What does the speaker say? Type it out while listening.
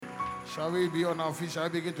Shall we be on our feet? Shall we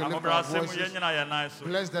begin to lift our voices?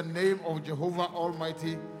 Bless the name of Jehovah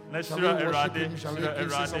Almighty. Shall we worship him? Shall we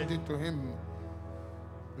say something to him?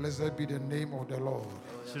 Blessed be the name of the Lord.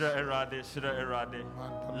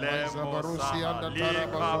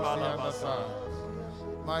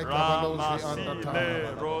 My Kabalosi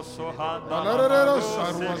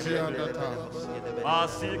and the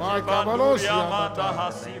My Kabalosi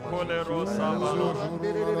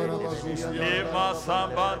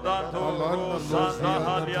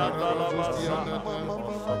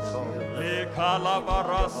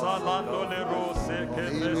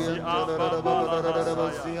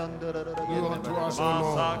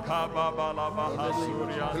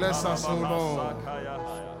bless us, O Lord.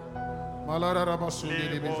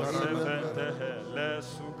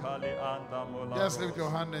 Just lift your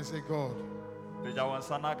hand and say, God, let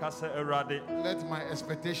my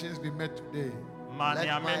expectations be met today.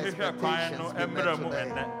 Let my expectations be met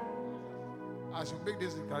today. As you make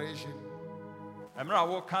this declaration,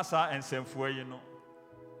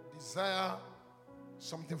 desire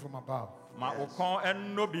something from above.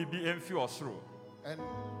 And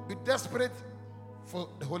be desperate for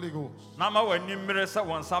the Holy Ghost.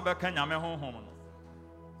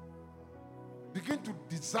 Begin to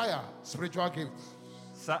desire spiritual gifts.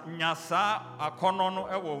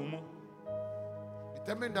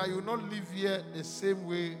 Determine that you will not live here the same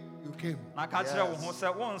way you came.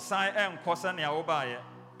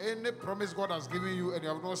 Any promise God has given you and you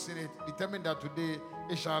have not seen it, determine that today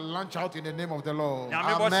it shall launch out in the name of the Lord.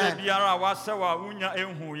 Amen.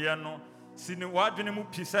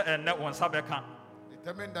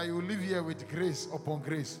 Determine that you will live here with grace upon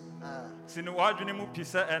grace.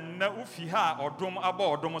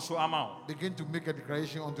 Begin to make a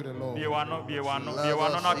declaration unto the Lord. Father,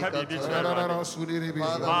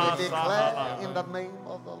 we declare in the name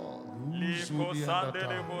of the Lord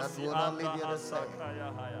that we will not live here the same.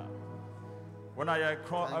 When I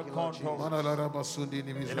call, can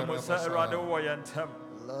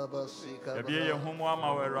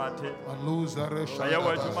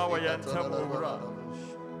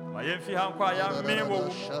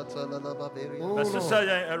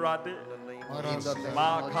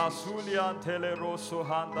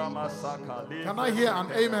I hear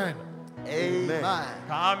an amen? Amen.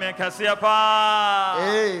 Amen.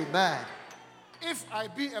 Amen. If I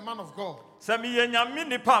be a man of God,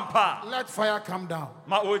 let fire come down.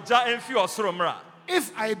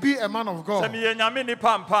 If I be a man of God,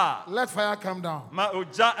 let fire come down. 2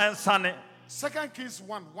 Kings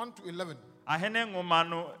 1 to 11. 2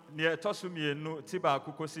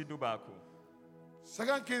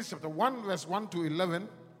 Kings chapter 1 verse 1 to 11.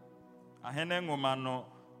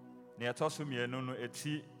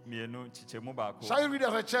 Shall we read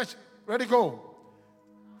as a church? Ready, go.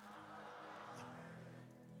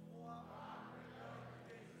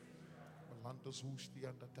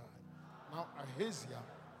 Now Ahaziah,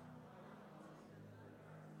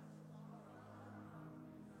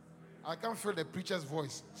 I can feel the preacher's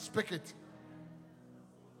voice. Speak it.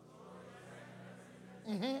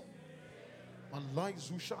 Malai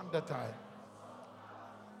Zushandatai,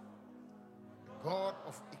 God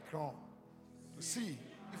of Ekron, to see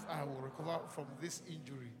if I will recover from this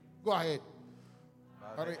injury. Go ahead.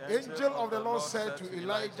 But the angel of the Lord said to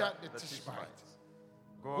Elijah the Tishbite,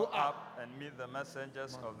 Go up and meet the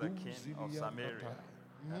messengers of the king of Samaria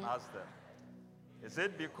and ask them, is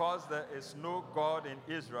it because there is no God in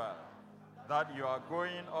Israel that you are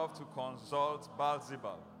going off to consult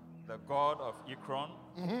Baal-zebub, the god of Ekron?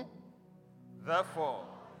 Therefore,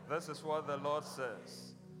 this is what the Lord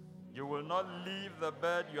says. You will not leave the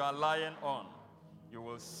bed you are lying on. You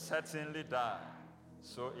will certainly die.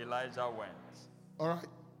 So Elijah went. All right.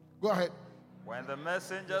 Go ahead. When the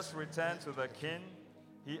messengers returned to the king,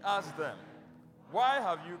 he asked them, why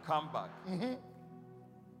have you come back?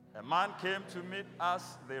 A man came to meet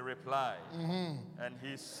us, they replied. And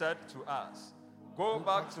he said to us, go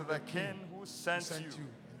back to the king who sent you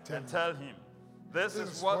and tell him, this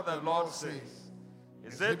is what the Lord says.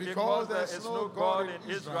 Is it because there is no God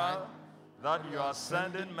in Israel that you are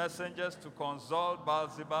sending messengers to consult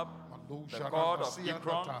Baal-zebub, the god of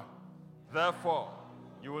Ekron? Therefore,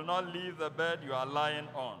 you will not leave the bed you are lying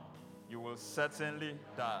on. You will certainly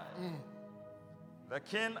die. The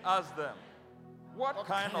king asked them, what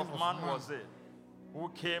kind of man was it who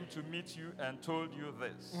came to meet you and told you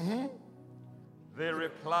this? They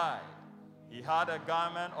replied, he had a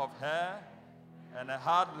garment of hair and a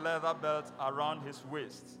hard leather belt around his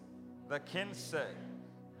waist. The king said,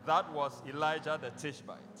 that was Elijah the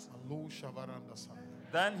Tishbite.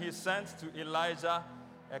 Then he sent to Elijah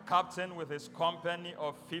a captain with his company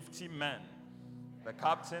of 50 men. The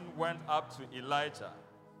captain went up to Elijah,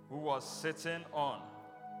 who was sitting on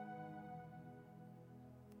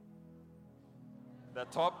the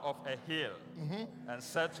top of a hill, and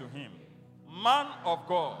said to him, "Man of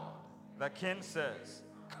God, the king says,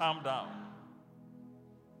 come down."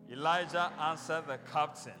 Elijah answered the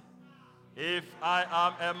captain, "If I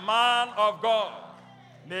am a man of God,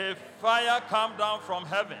 may fire come down from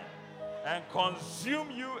heaven and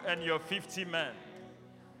consume you and your 50 men."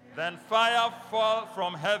 Then fire fell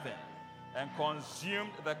from heaven and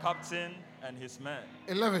consumed the captain and his men.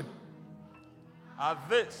 11. At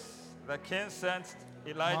this, the king sent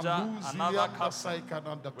Elijah another captain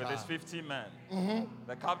with his 50 men.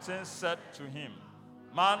 The captain said to him,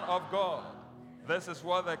 "Man of God, this is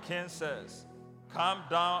what the king says. Come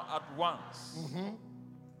down at once."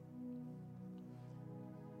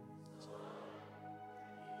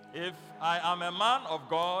 "If I am a man of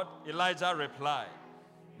God," Elijah replied,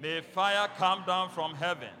 "may fire come down from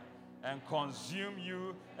heaven and consume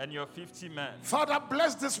you and your 50 men." Father,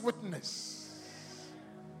 bless this witness.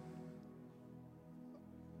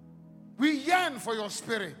 We yearn for your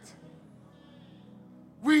spirit.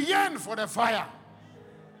 We yearn for the fire.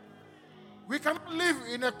 We cannot live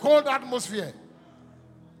in a cold atmosphere.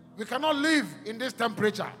 We cannot live in this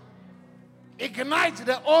temperature. Ignite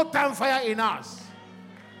the old-time fire in us,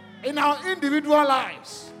 in our individual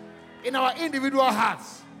lives, in our individual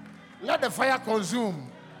hearts. Let the fire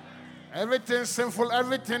consume everything sinful,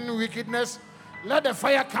 everything wickedness. Let the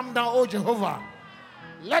fire come down, O Jehovah.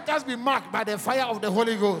 Let us be marked by the fire of the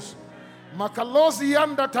Holy Ghost. Makalosi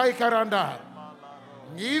yanda taikaranda.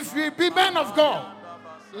 If we be men of God,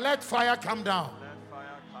 let fire come down.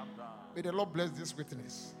 May the Lord bless this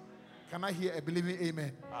witness. Can I hear a believing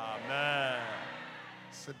amen? Amen.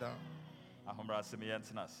 Sit down.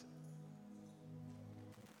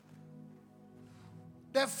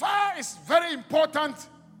 The fire is very important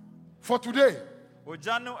for today. It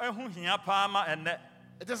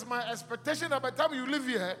is my expectation that by the time you live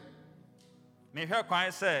here, the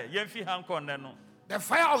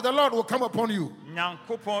fire of the Lord will come upon you.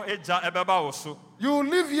 You will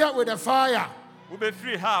live here with the fire.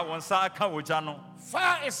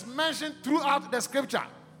 Fire is mentioned throughout the scripture.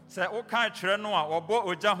 Fire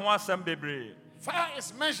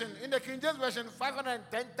is mentioned in the King James Version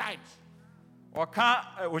 510 times.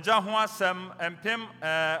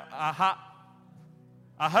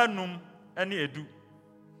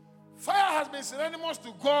 Fire has been synonymous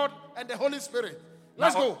to God and the Holy Spirit.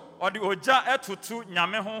 Let's go.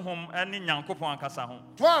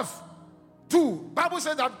 12:2. Bible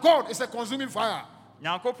says that God is a consuming fire.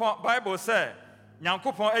 Bible says,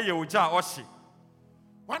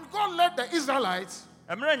 when God led the Israelites,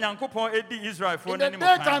 in the the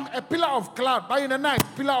daytime a pillar of cloud, but in the night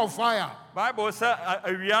pillar of fire. Bible says,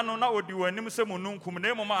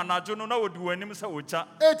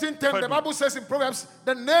 18:10, the Bible says in Proverbs,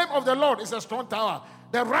 the name of the Lord is a strong tower.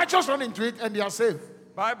 The righteous run into it and they are safe.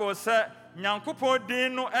 Bible says,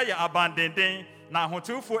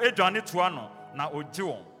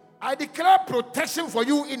 I declare protection for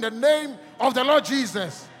you in the name of the Lord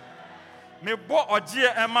Jesus. If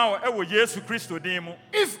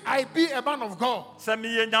I be a man of God,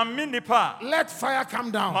 let fire come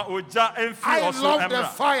down. I love the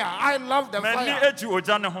fire. I love the fire.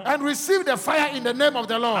 And receive the fire in the name of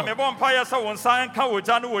the Lord.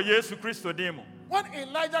 When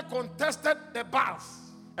Elijah contested the Baals,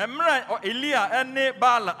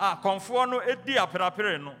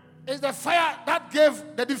 it's the fire that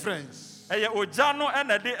gave the difference.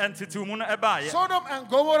 Sodom and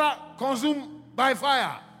Gomorrah consumed by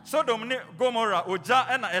fire.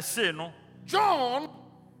 John,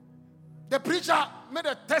 the preacher, made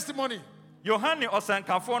a testimony.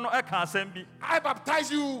 I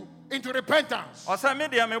baptize you into repentance. But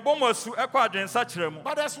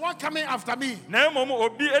there's one coming after me. He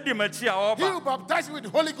will baptize you with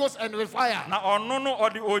Holy Ghost and with fire. As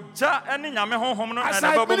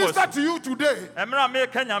I minister to you today, may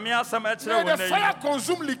the fire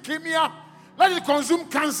consume leukemia, let it consume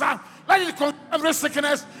cancer, let it consume every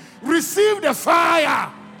sickness. Receive the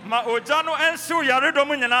fire.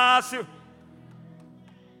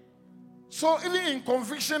 So even in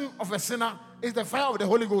conviction of a sinner, it's the fire of the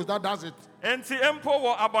Holy Ghost that does it.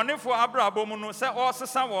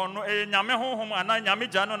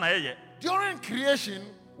 During creation,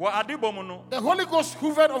 the Holy Ghost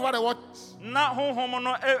hovered over the waters.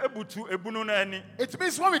 It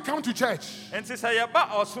means when we come to church, and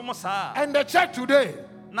the church today,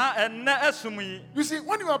 you see,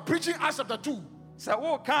 when you are preaching Acts chapter 2, and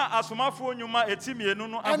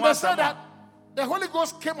they said that the Holy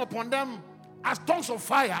Ghost came upon them as tongues of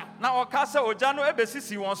fire. Na okasa oja no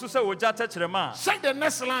ebesisi won so se oja techerema. Check the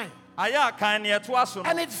next line. Aya kan ne to aso no.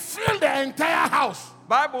 And it filled the entire house.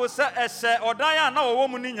 Bible say ehye odan a na wo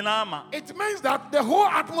mu ni nyina ma. It means that the whole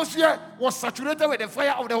atmosphere was saturated with the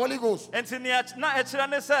fire of the Holy Ghost. Enti na ekire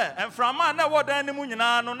ne se enframa na wo dan ni mu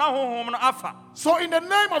nyina no na honhom no afa. So in the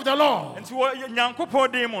name of the Lord, Enti wo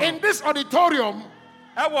Nyankopon din mu. in this auditorium,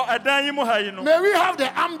 Ewo edan yi mu ha yi no. may we have the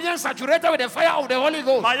ambience saturated with the fire of the Holy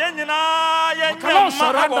Ghost. Ma yen nyina yen Come on,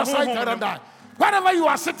 nyama surrender. Wherever you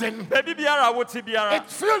are sitting, baby biara wo ti biara. it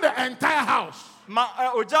filled the entire house. Ma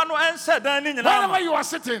oja no ense dan ni nyina. Wherever you are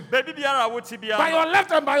sitting, Baby biara wo ti biara. by your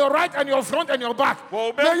left and by your right and your front and your back,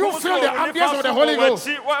 may you feel the ambience of the Holy Ghost.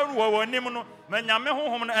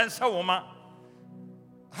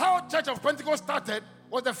 How Church of Pentecost started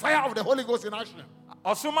was the fire of the Holy Ghost in action.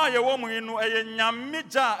 The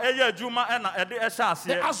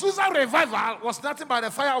Azusa revival was nothing but the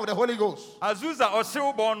fire of the Holy Ghost. I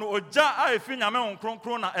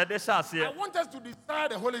want us to desire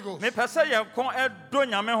the Holy Ghost.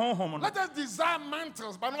 Let us desire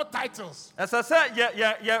mantles, but not titles. The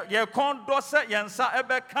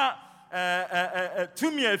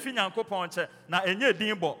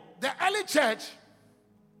early church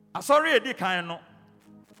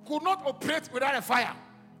could not operate without a fire.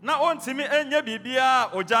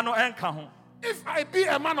 If I be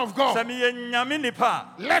a man of God,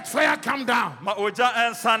 let fire come down.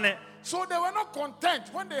 So they were not content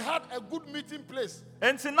when they had a good meeting place.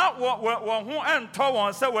 They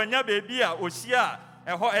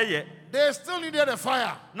still needed a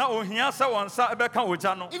fire. Even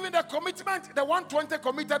the commitment, the 120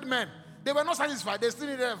 committed men, they were not satisfied. They still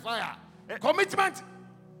needed a fire. Commitment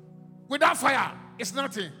without fire is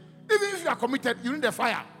nothing. Even if you are committed, you need a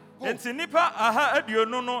fire. Go.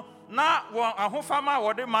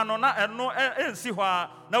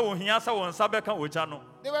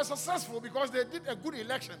 They were successful because they did a good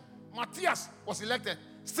election. Matthias was elected.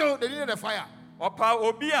 Still, they needed a fire.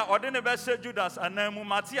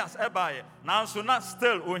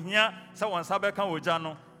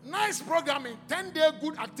 Nice programming, 10-day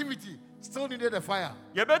good activity. Still needed a fire.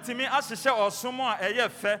 Oh,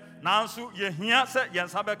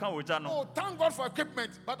 thank God for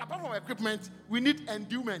equipment. But apart from equipment, we need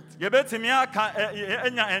endowment. The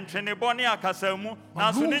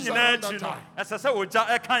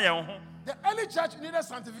early church needed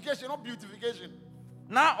sanctification, not beautification.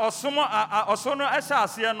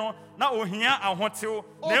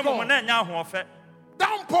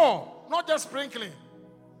 Downpour, not just sprinkling.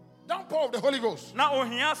 Downpour of the Holy Ghost.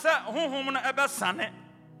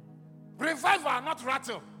 Revival, not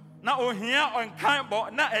rattle.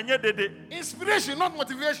 Inspiration, not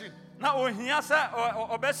motivation.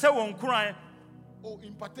 Oh,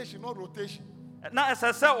 impartation, not rotation.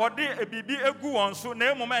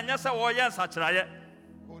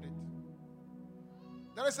 Hold it.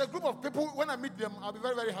 There is a group of people, when I meet them, I'll be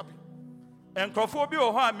very, very happy.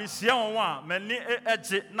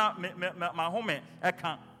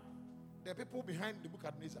 The people behind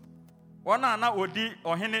Nebuchadnezzar.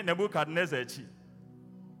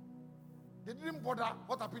 They didn't bother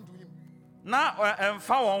what happened to him.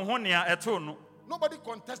 Nobody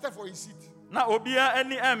contested for his seat.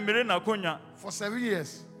 For 7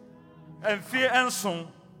 years.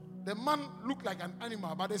 The man looked like an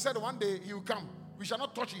animal, but they said one day he will come. We shall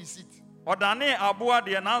not touch his seat. He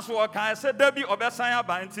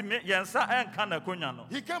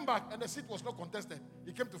came back and the seat was not contested.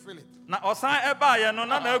 He came to fill it.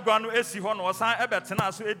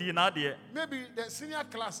 Maybe the senior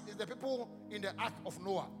class is the people in the Ark of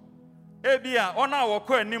Noah. Oh,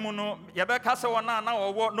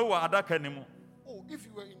 if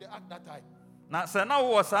you were in the Ark that time.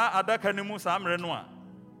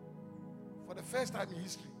 For the first time in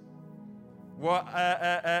history.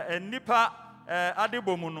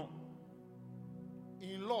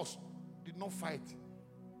 In-laws did not fight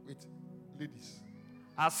with ladies.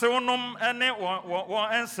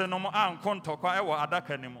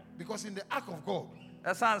 Because in the Ark of God,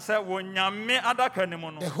 the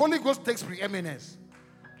Holy Ghost takes preeminence.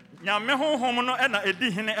 And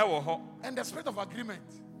the spirit of agreement.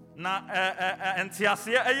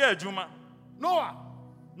 Noah,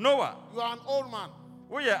 you are an old man.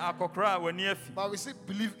 But we say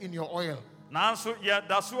believe in your oil. How can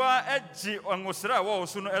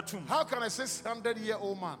a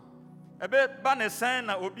 600-year-old man?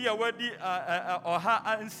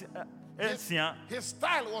 His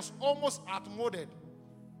style was almost outmoded.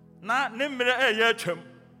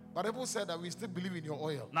 But people said that we still believe in your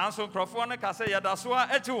oil. May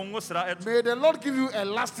the Lord give you a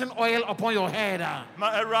lasting oil upon your head.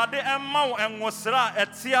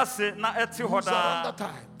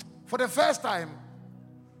 For the first time,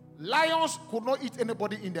 lions could not eat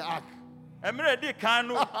anybody in the ark. When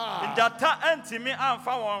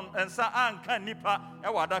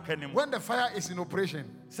the fire is in operation,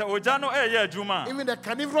 even the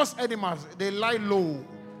carnivorous animals, they lie low.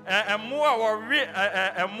 One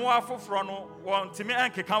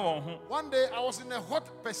day I was in a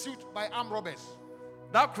hot pursuit by armed robbers.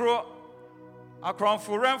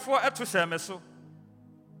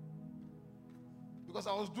 Because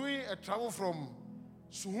I was doing a travel from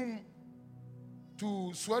Suhum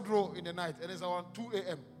to Swedro in the night, and it's around 2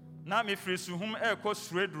 a.m.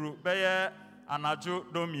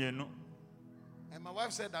 And my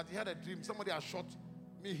wife said that he had a dream. Somebody had shot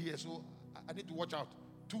me here, so I need to watch out.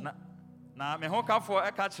 So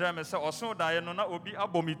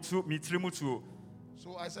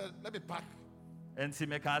I said, let me pack so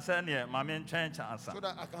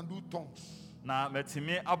that I can do tongues.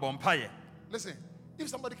 Listen, if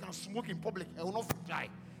somebody can smoke in public and will not die,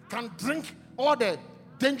 can drink all the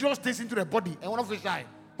dangerous things into the body and will not die.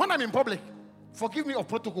 When I'm in public, forgive me of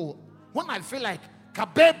protocol. When I feel like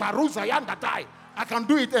Kabe Baruza Yandatai, I can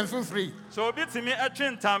do it and feel free. So bit me a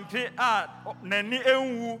chin tampi nani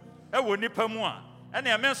ewu ewo nipa mu a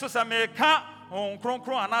ene ame so sa me ka on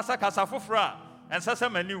kronkron anasa kasa fofra and sasa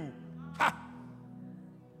maniwu.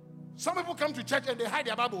 Some people come to church and they hide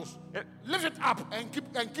their Bibles. Lift it up and keep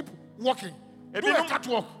walking. Do a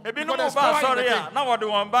catwalk. Sorry, now what do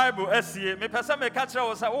one Bible SCA? Me pesa me catch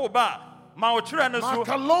us oh ba ma ochre no so.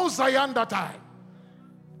 Makalo Zion that time.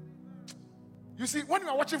 You see, when you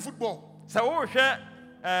are watching football, so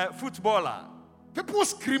footballer, people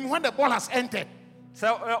scream when the ball has entered.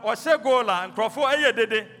 So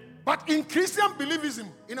but in Christian believism,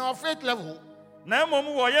 in our faith level, you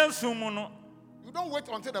don't wait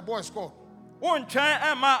until the ball is scored. If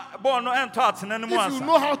you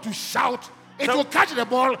know how to shout, it will catch the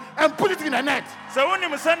ball and put it in the net. Somebody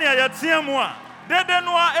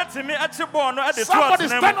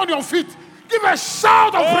stand on your feet. Give a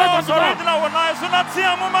shout of praise to God.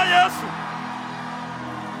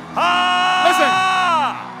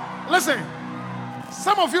 Listen.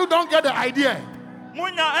 Some of you don't get the idea.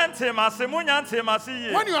 When you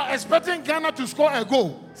are expecting Ghana to score a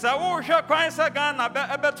goal, and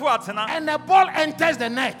the ball enters the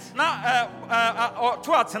net,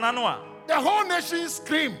 the whole nation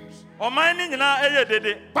screams. But in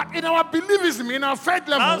our believism, in our faith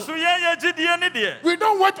level, we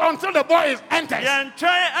don't wait until the ball is entered.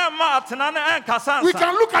 We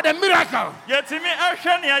can look at the miracle.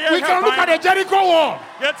 We can look at the Jericho wall.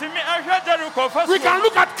 We can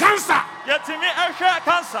look at cancer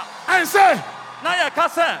and say,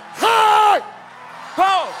 hey!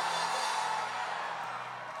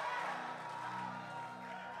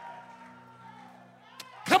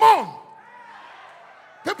 Come on.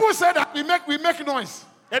 People say that we make noise.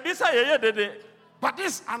 But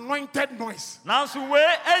this anointed noise. And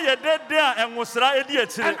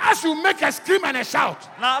as you make a scream and a shout,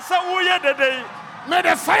 may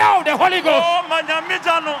the fire of the Holy Ghost.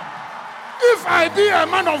 If I be a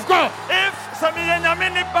man of God.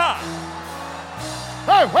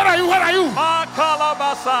 Hey, where are you? Where are you? Where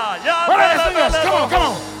are the singers? Come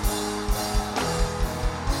on.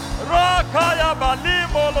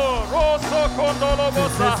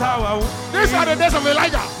 These are the days of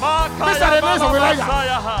Elijah. These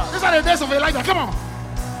are the days of Elijah. Come on.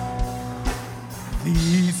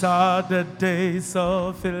 These are the days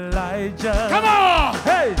of Elijah. Come on.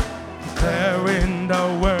 Hey. Declaring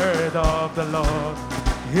the word of the Lord.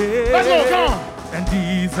 Hey. Let's go. Come on. And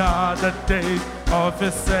these are the days of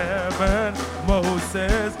his servant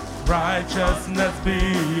Moses. Righteousness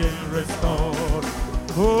being restored.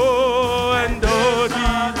 Oh, and oh,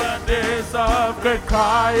 these are days of great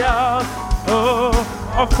trials, oh,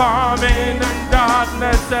 of famine and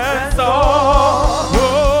darkness and sorrow.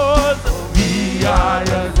 Oh, we are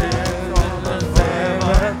your days of the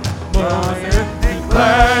seven Moses,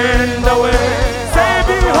 declaring the way. Say,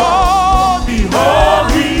 behold,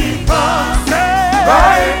 behold, he comes,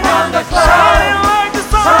 riding on the cloud,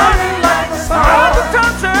 shining like the sun,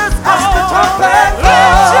 as the trumpet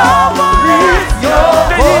blows, reach your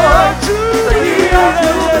trumpet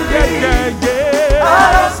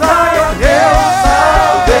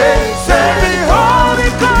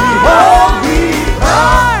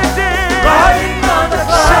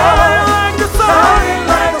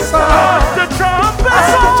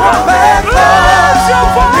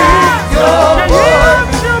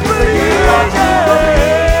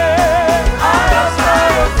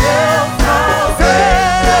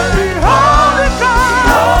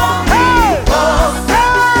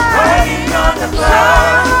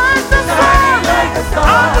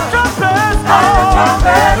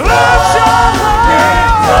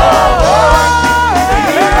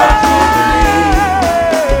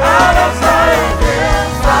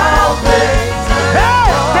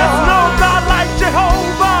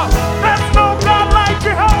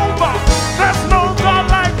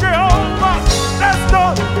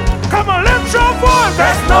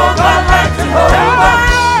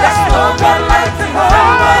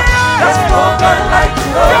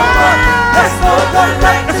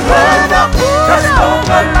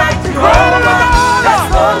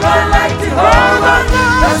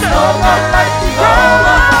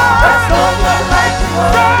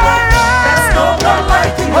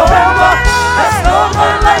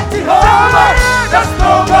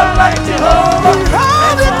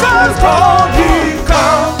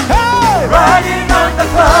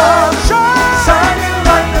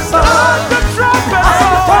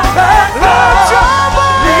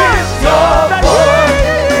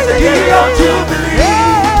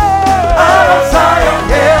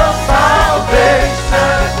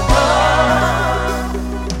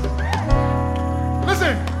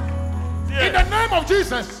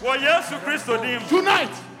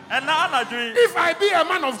If I be a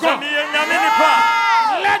man of God,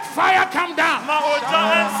 let fire come down.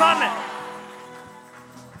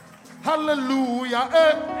 Hallelujah.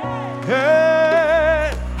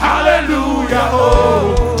 Hey, hallelujah.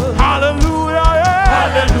 Oh, hallelujah.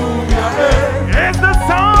 Hallelujah. It's the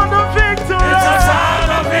sound of victory. It's the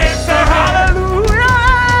sound of victory. Hallelujah.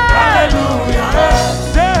 Hallelujah.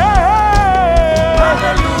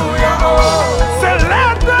 Hallelujah. Oh, say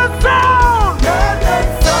let the sound. Let the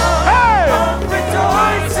sound. Hey, of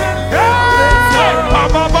rejoicing. Hey,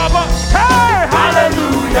 Baba, Baba. Hey,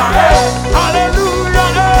 hallelujah. Hey, hallelujah.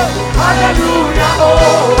 Hey, hallelujah.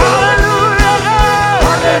 Oh, hallelujah. Hey,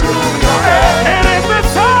 hallelujah. Hey, it is the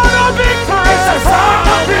sound of victory. It's the sound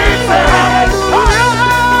of victory. Hallelujah.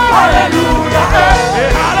 Hallelujah.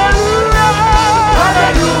 Hey, hallelujah.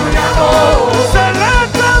 Hallelujah. Oh, say let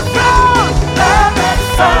the sound. Let the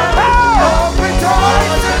sound of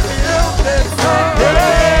rejoicing fill this earth.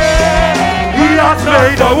 He has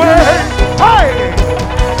made a way. Hey,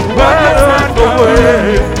 well the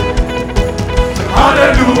way.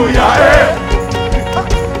 Hallelujah. Hey.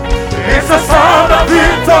 It's a sound of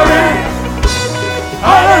victory.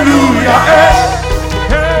 Hallelujah. Hey.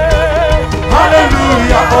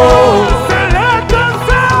 Hallelujah. Oh, let the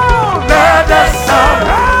sound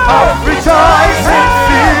of rejoicing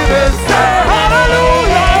fill this earth.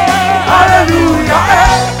 Hallelujah. Hallelujah.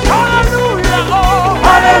 Hey. Hallelujah. Oh,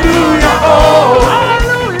 hallelujah. Oh,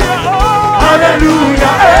 hallelujah. Oh,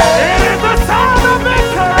 hallelujah. Hey. It is the sound of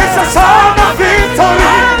victory. It's the sound of victory.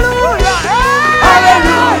 Hallelujah.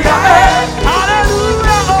 Hallelujah.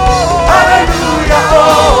 Hallelujah. Oh, hallelujah.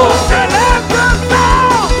 Oh,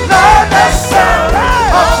 let the sound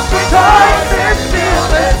of rejoicing fill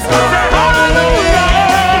this earth. Hallelujah.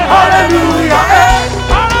 Hallelujah.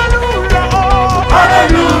 Hallelujah. Oh,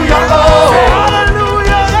 hallelujah. Oh,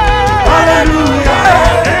 hallelujah. Hallelujah.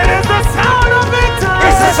 It is the sound of victory.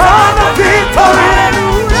 It's the sound of victory.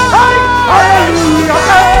 Hallelujah.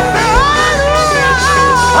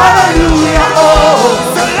 Hallelujah.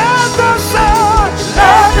 Oh, so let the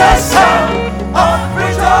sound of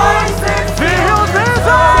rejoicing fill this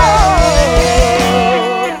earth.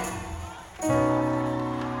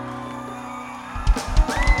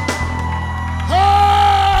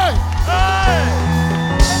 Hey!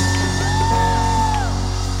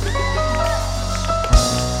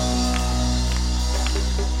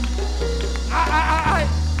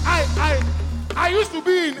 I used to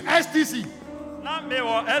be in STC.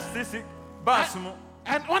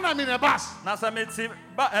 And when I'm in a bus, and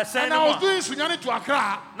I was doing Sunyani to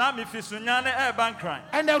Accra,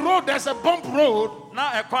 and the road, there's a bump road, and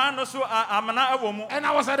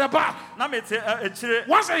I was at the back.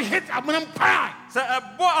 Once I hit Amunam Pai,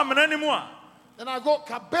 then I go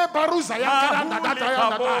Kabe Baruza.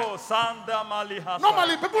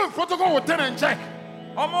 Normally, people in protocol will turn and check.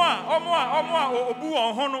 What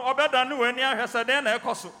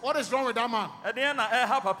is wrong with that man?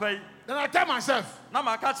 Then I tell myself, I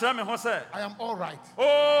am all right.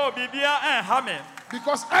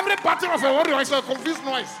 Because every battle of a warrior is a confused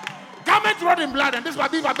noise. Garment rod in blood, and this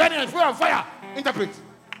might be burning and full of fire. Interpret.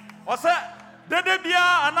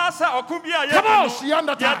 Come on, she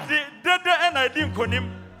understand.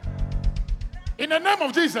 In the name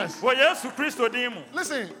of Jesus.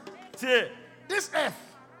 Listen. This earth,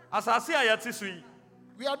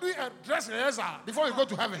 we are doing a dress rehearsal before we go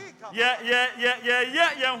to heaven.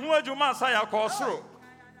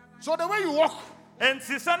 So the way you walk, I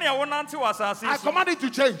command it to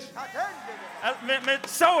change.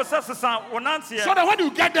 So that when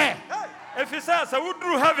you get there, if he says, I would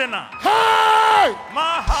do heaven. Hey!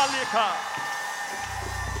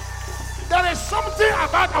 There is something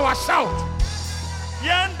about our shout.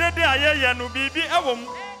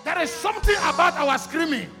 There is something about our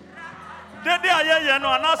screaming. If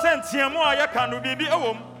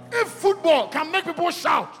football can make people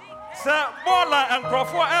shout, when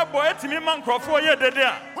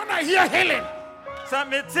I hear healing,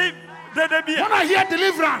 when I hear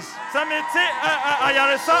deliverance, when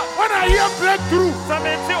I hear breakthrough,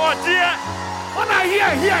 when I hear.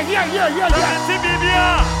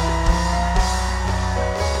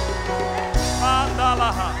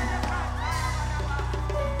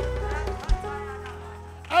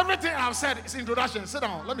 Everything I've said is introduction. Sit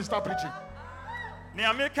down. Let me start preaching.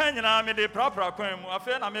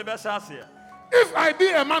 If I be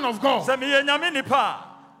a man of God,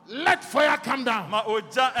 let fire come down.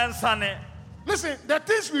 Listen, the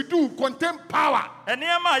things we do contain power. The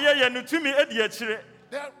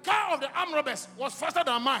car of the armed robbers was faster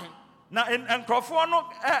than mine. Na nkrofo no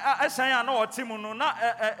esan na otimu no na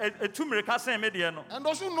etumirika sen me de no. And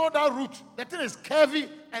also know that route. The thing is curvy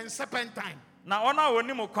and serpentine. Na ona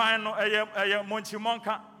woni mu kwan no eye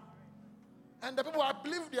monchimonka. And the people, I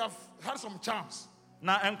believe they have had some chance.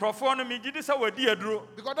 Na nkrofo no migidi se wadi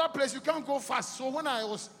aduro. Because that place you can't go fast. So when I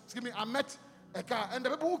met a car, and the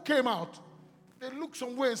people who came out, they looked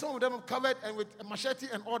somewhere. Some of them covered and with a machete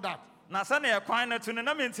and all that. Na sa na kwan na tu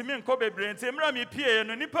na mentimi nko bebre nti mra mi pie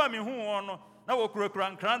no nipa mi hu won no na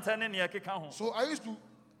wokurakura nkranta ne ne ekeka ho. So I used to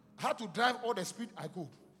have to drive all the speed I could.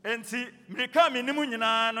 Enti mrika mi nimu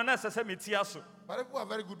nyina no na sese meti aso. But people are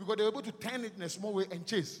very good because they were able to turn it in a small way and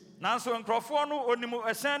chase. Nanso nkrofo no onimu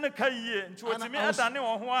ehyan ne kayie nti otimi edane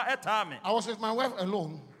wo ho a eta me. I was with my wife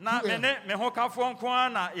alone. Na me ho kafo nko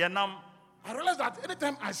na ye nam. I realized that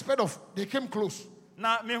anytime I sped off, they came close.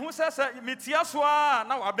 Na me hu sese meti aso a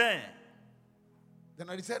na waben. Then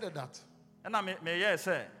I decided that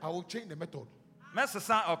I will change the method.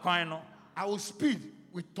 I will speed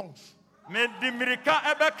with tongues. Listen,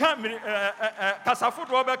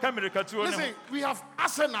 we have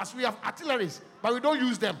arsenals, we have artilleries, but we don't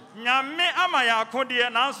use them.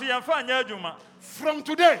 From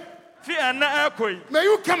today, may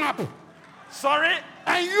you come up. Sorry.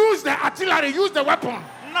 And use the artillery, use the weapon.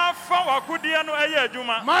 Michael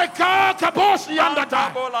Kabos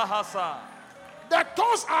Yandata. The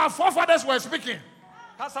tongues our forefathers were speaking.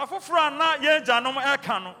 If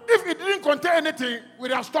it didn't contain anything,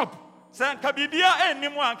 we'd have stopped. So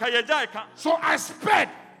I sped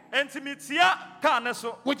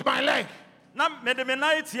with my leg,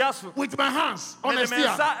 with my hands on the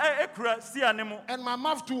steer. And my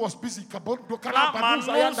mouth too was busy.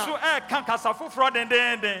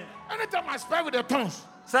 Anytime I sped with the tongues,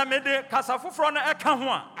 I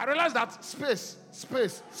realized that space.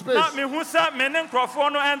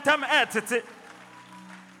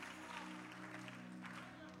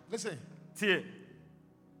 Listen.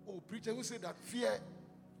 Oh, preachers who say that fear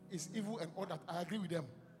is evil and all that, I agree with them.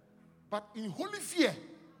 But in holy fear,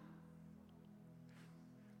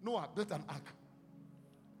 Noah built an ark.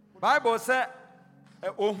 Bible says,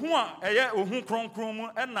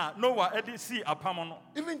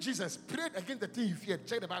 even Jesus prayed against the thing he feared.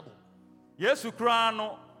 Check the Bible.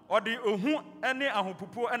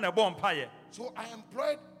 So I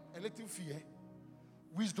employed a little fear,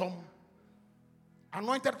 wisdom,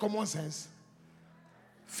 anointed common sense,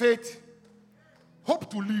 faith, hope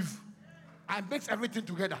to live. I mix everything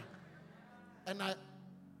together. And I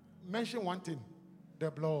mention one thing, the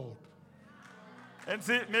blood. And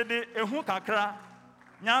see, maybe a kakra,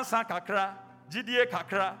 nyansa kakra, jidie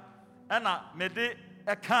kakra, and maybe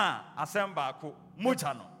a can assemble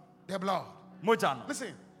mujano. The blood. Mujano.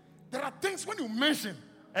 Listen, there are things when you mention,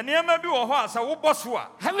 and you may be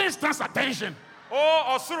heaven stands attention.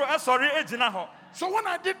 Oh, sorry, ejinaho. So when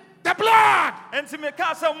I did the blood, and to make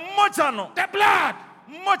us a mojano, the blood,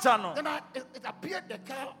 mojano, then it appeared the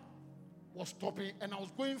car was stopping and I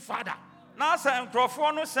was going further.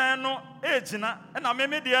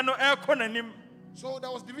 So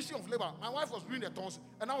there was division of labor. My wife was doing the tongues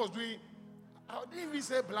and I didn't even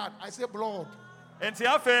say blood, I said blood. And me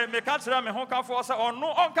catch me honka for say or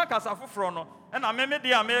no onka kasa foforo no and I me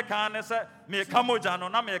dey America ne say me kamoja no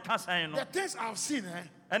na me ka san no. The things I've seen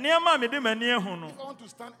and niam me dey mani ehun no. If I want to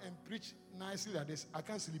stand and preach nicely like this, I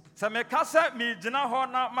can't sleep. Say me ka say me gina ho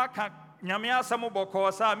na maka nyame asem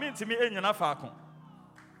boko sa me ntimi enyina faako.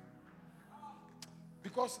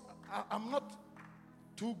 Because I'm not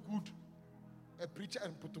too good a preacher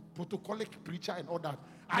and protocolic preacher and all that.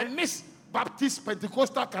 I miss Baptist,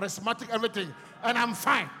 Pentecostal, charismatic, everything, and I'm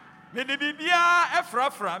fine. Because the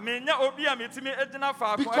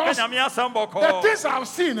things I've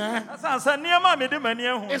seen, it's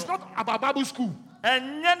not about Bible school.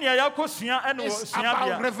 It's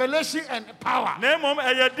about revelation and power.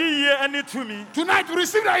 Tonight we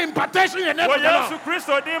receive the impartation in the name of the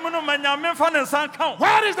Lord.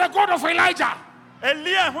 Where is the God of Elijah? My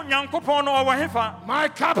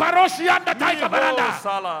kaparoshi and the tiger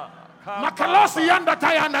baranda. Makalosi and the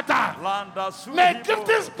tayandata. May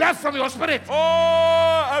giftings birth from your spirit. May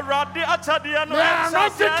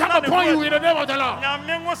anointing come upon you in the name of the Lord.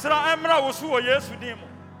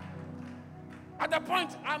 At the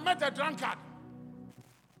point, I met a drunkard.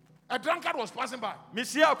 A drunkard was passing by. I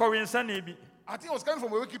think he was coming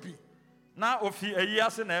from a Wikipedia.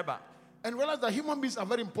 And realized that human beings are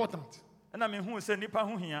very important.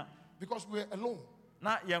 Because we're alone.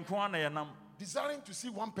 Desiring to see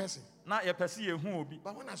one person. But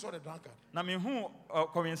when I saw the drunkard,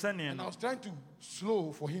 and I was trying to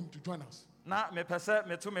slow for him to join us. When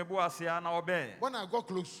I got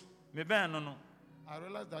close, I I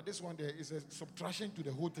realized that this one there is a subtraction to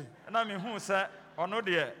the whole thing.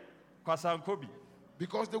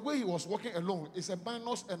 Because the way he was walking alone is a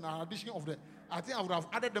minus and an addition of the. I think I would have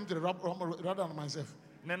added them to the rather than myself.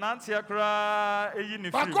 But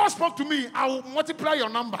God spoke to me, I will multiply your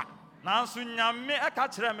number.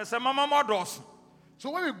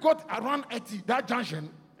 So when we got around 80, that junction,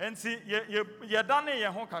 I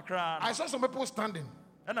saw some people standing.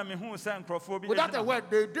 Without a word,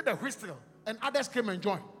 they did a whistle, and others came and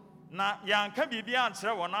joined.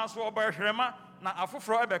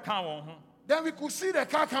 Then we could see the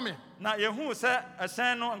car coming.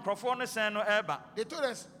 They told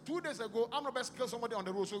us 2 days ago, armed robbers killed somebody on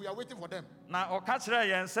the road, so we are waiting for them.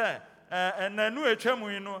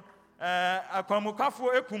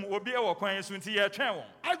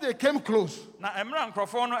 As they came close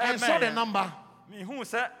and saw the number,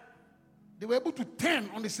 they were able to turn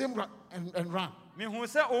on the same run and run. So we were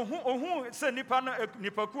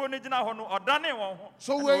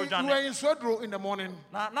in Swedro in the morning,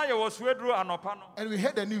 and we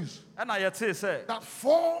heard the news that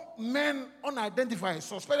 4 men unidentified,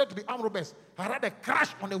 suspected to be armed robbers, had a crash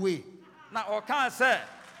on the way. I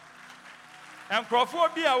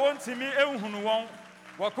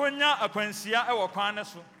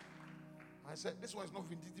said, this one is not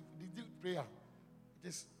vindictive prayer. It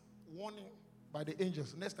is warning by the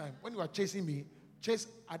angels. Next time, when you are chasing me, chase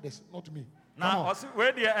others, not me.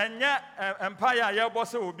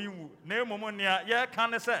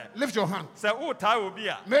 Lift your hand.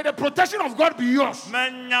 May the protection of God be yours. May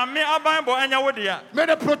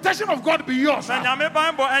the protection of God be yours. May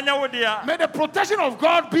the protection of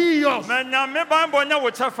God be yours. May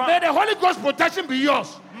the Holy Ghost protection be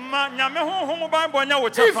yours.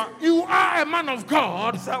 If you are a man of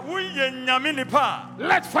God,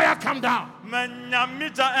 let fire come down.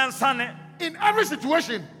 In every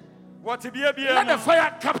situation, let the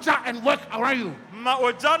fire capture and work around you.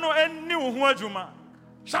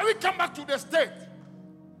 Shall we come back to the state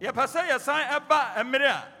where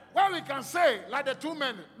we can say, like the 2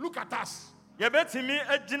 men, look at us. Look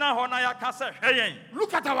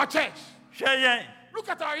at our church. Look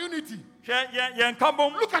at our unity.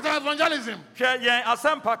 Look at our evangelism.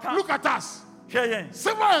 Look at us.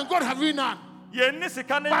 Silver and gold have we none.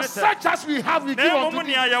 But such as we have, we give unto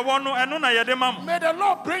thee. May the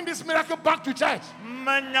Lord bring this miracle back to church.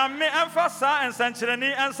 When the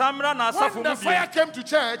fire came to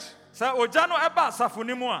church,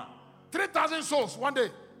 3,000 souls one day.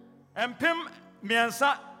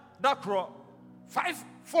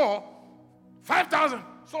 5,000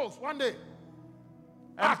 souls one day.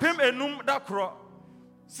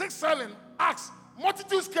 6 selling acts.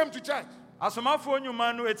 Multitudes came to church. May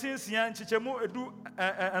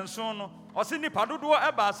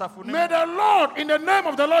the Lord, in the name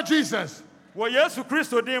of the Lord Jesus,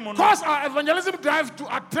 cause our evangelism drive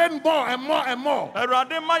to attain more and more and more.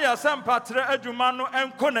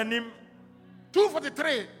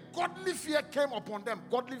 243, godly fear came upon them.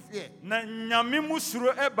 Godly fear.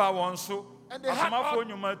 And they had all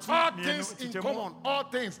things in common. All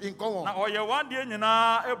things in common.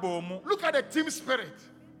 Look at the team spirit.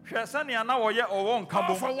 1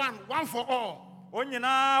 for 1, 1 for all. So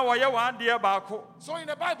in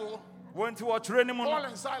the Bible, Paul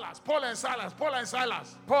and Silas.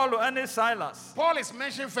 Paul is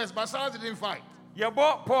mentioned first, but Silas didn't fight.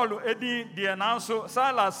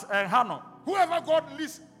 Whoever God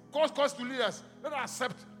calls to lead us, let us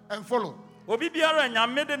accept and follow. Peter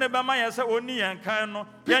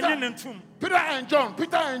and John.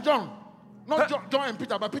 Not John and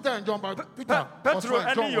Peter, but Peter and John. But Peter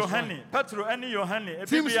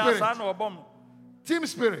Team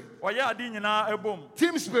spirit.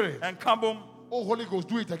 Team spirit. Oh, Holy Ghost,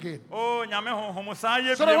 do it again. So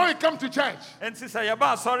that when we come to church,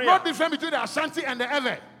 not different between the Ashanti and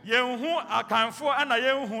the Ewe.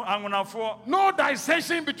 No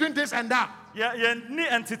dissension between this and that.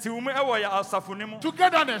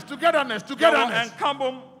 Togetherness.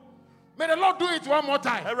 May the Lord do it one more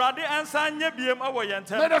time. May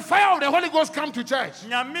the fire of the Holy Ghost come to church.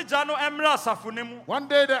 One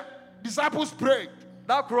day the disciples prayed.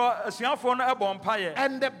 And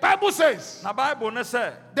the Bible says,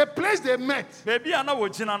 the place they met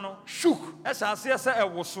shook.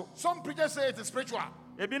 Some preachers say it is spiritual.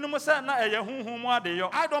 I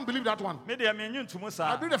don't believe that one. I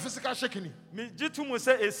believe the physical shaking.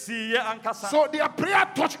 So their prayer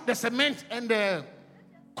touched the cement and the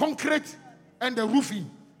concrete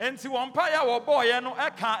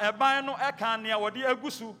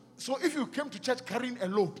So if you came to church carrying a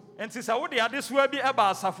load, the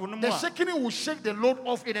shaking will shake the load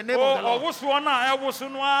off in the name of the Lord.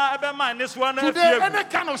 Today, any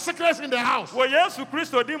kind of sickness in the house, may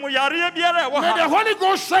the Holy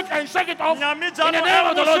Ghost shake and shake it off in the name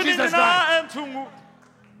of the Lord Jesus Christ.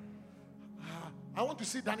 I want to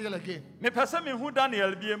see Daniel again. Because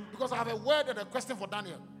I have a word and a question for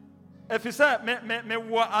Daniel.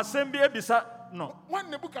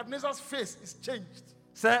 When Nebuchadnezzar's face is changed,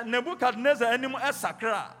 the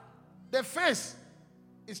face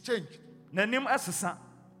is changed. The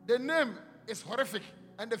name is horrific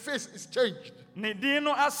and the face is changed. Many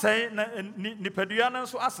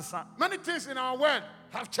things in our world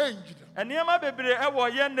have changed.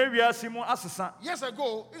 Years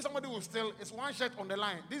ago, if somebody will steal, it's one shirt on the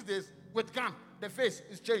line. These days, with gun, the face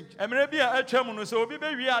is changed. Let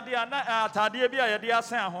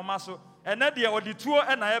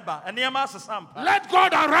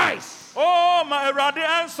God arise. Oh, my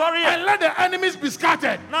I'm sorry. And let the enemies be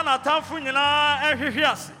scattered.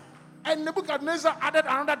 And Nebuchadnezzar added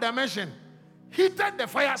another dimension. Heated the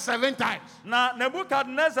fire 7 times.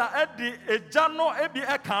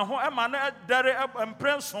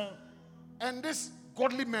 And these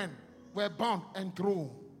godly men were bound and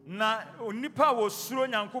thrown.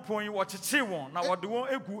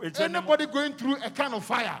 Anybody going through a kind of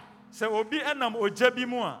fire,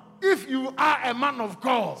 if you are a man of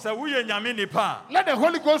God, let the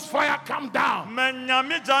Holy Ghost fire come down.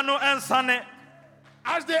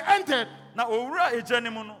 As they entered,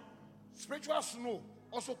 spiritual snow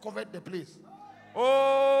also covered the place.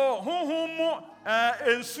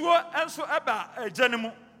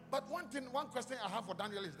 But one question I have for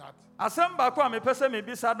Daniel is that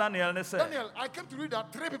Daniel, I came to read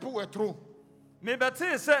that 3 people were thrown. But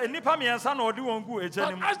as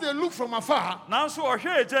they looked from afar,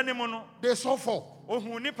 they saw 4.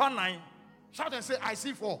 Shout and say, I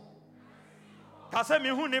see 4.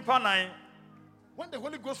 When the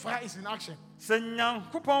Holy Ghost fire is in action, you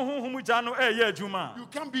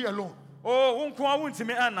can't be alone. May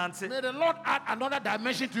the Lord add another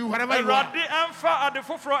dimension to you wherever you are.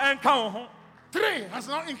 3 has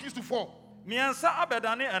now increased to 4.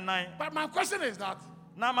 But my question is that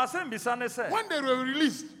when they were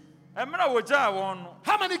released, how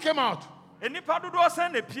many came out? 3.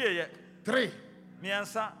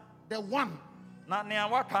 The one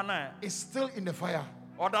is still in the fire.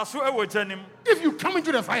 If you come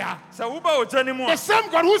into the fire, the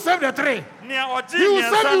same God who saved the 3, He will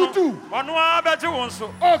save you too.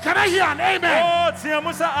 Oh, can I hear an amen?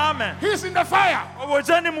 He's in the fire.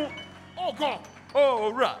 Oh God.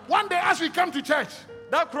 One day as we come to church,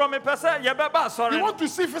 we want to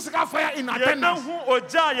see physical fire in attendance.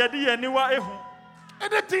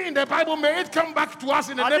 Anything in the Bible, may it come back to us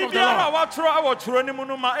in the name of the Lord.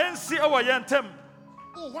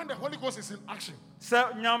 Oh, when the Holy Ghost is in action,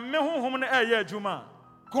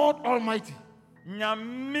 God Almighty,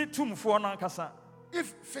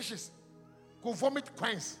 if fishes go vomit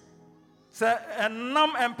coins,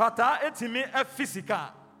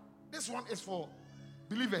 this one is for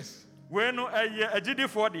believers. I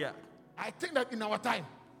think that in our time,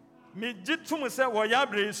 may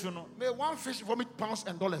one fish vomit pounds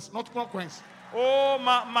and dollars, not coins. Oh,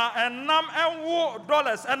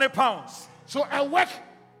 dollars and pounds. So I work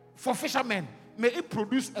for fishermen. May it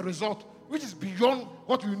produce a result which is beyond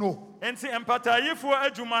what we know.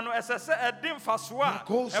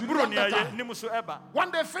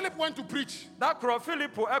 One day Philip went to preach. After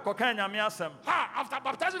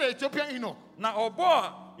baptizing the Ethiopian eunuch,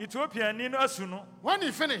 when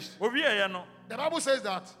he finished, the Bible says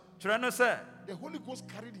that the Holy Ghost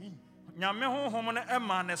carried him.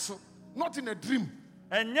 Not in a dream.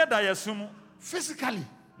 Physically.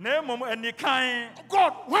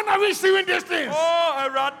 God, when are we seeing these things?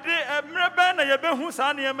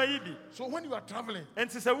 So when you are traveling,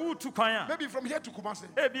 maybe from here to Kumasi,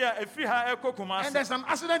 and there's an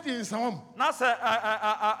accident in Sawam,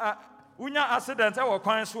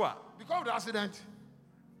 because of the accident,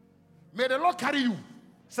 may the Lord carry you.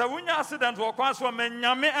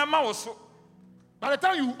 By the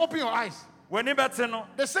time you open your eyes,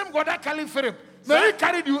 the same God that carried Philip, may He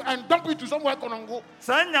carried you and dump you to somewhere Konongo.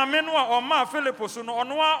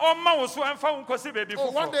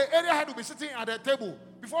 One day, area head will be sitting at the table.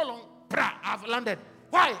 Before long, I've landed.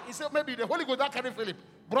 Why? He said maybe the Holy Ghost that carried Philip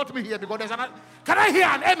brought me here because there's another. Can I hear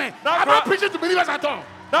an amen? I'm not preaching to believers at all.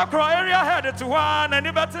 That area head to one and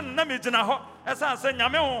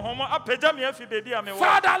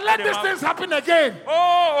Father, let these things happen again.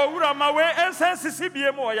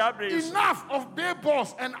 Enough of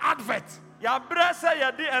billboards and adverts Where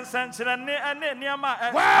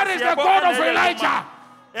is the God of Elijah?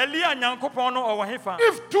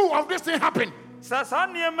 If two of these things happen, it's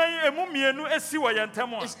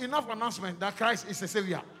enough announcement that Christ is a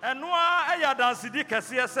savior. When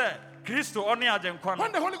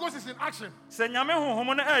the Holy Ghost is in action,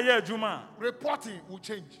 reporting will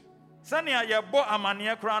change.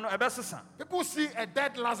 People see a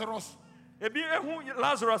dead Lazarus.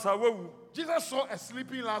 Jesus saw a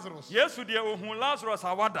sleeping Lazarus.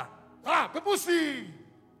 People see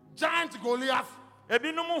giant Goliath.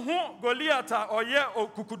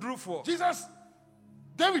 Jesus,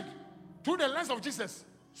 David, through the lens of Jesus,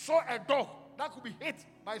 saw a dog that could be hit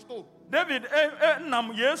by a stone. David,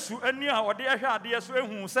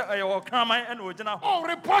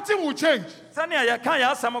 reporting will change.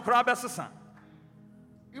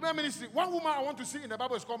 Human ministry. One woman I want to see in the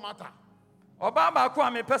Bible is called Martha.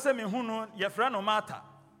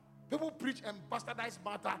 People preach and bastardize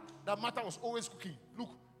Martha, that Martha was always cooking. Look,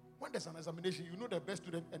 when there's an examination, you know the best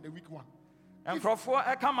student and the weak one. If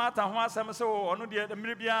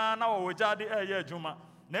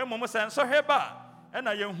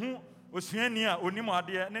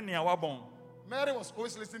Mary was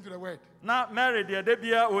always listening to the word. But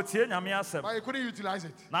he couldn't utilize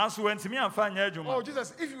it. Oh,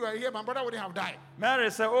 Jesus, if you were here, my brother wouldn't have died. Mary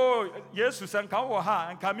said, oh, Jesus,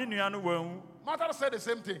 Martha said the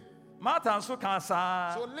same thing.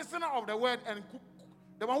 So listener of the word and cook,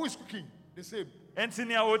 the one who is cooking, the same. Even the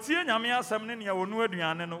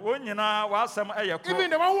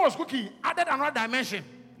one who was cooking added another dimension.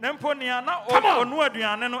 Come on.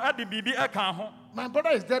 My brother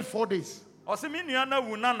is dead 4 days. But even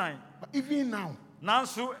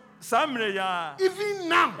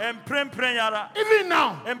now, even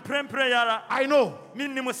now, I know.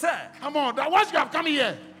 Come on, that once you have come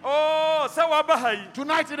here,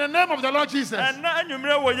 tonight in the name of the Lord Jesus, anything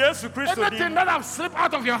that have slipped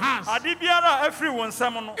out of your hands, even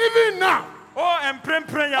now,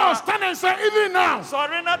 stand and say, even now,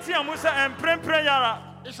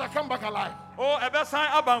 it shall come back alive.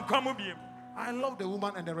 I love the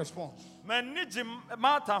woman and the response. And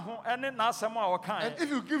if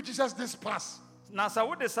you give Jesus this pass,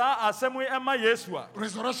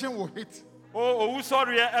 resurrection will hit.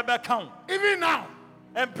 Even now,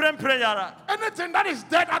 anything that is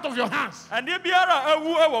dead out of your hands, even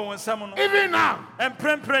now,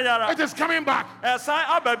 it is coming back.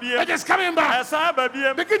 It is coming back.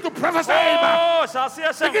 Begin to prophesy it back.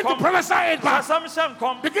 Begin to prophesy it back.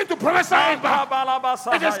 Begin to prophesy it back.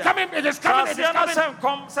 It is coming. It is coming. It is coming.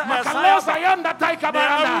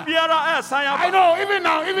 I know. Even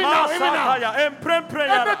now. Even now. Even now.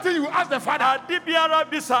 Anything you ask the Father.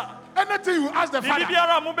 Anything you ask the Father,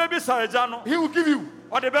 He will give you.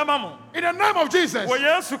 In the name of Jesus.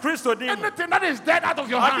 Anything that is dead out of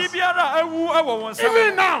your hands,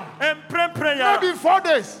 even now, maybe 4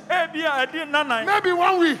 days, maybe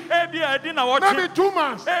 1 week, maybe 2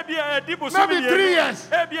 months, maybe 3 years,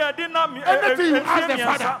 anything you ask the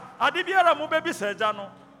Father.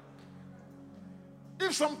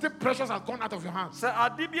 If something precious has gone out of your hands,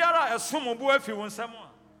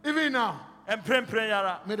 even now,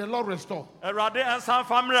 may the Lord restore.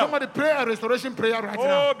 Somebody pray a restoration prayer right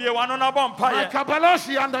now.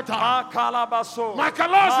 Makabaloshi andata.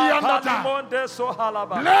 Makaloshi andata.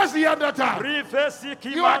 Bless the andata.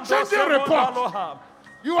 You are changing report.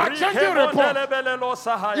 You are changing report.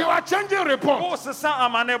 You are changing report.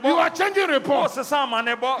 You are changing report.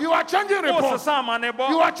 You are changing report.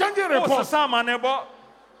 You are changing report.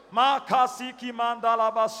 Makasiki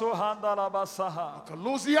mandala baso handala basaha.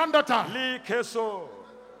 Kalusi andata. Likeso.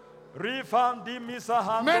 Rifandi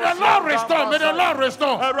misaha. May the Lord restore. May the Lord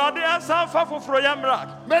restore.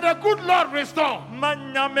 May the good Lord restore. May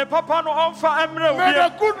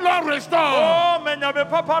the good Lord restore. Can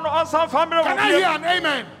I hear an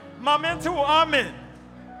amen? Amen.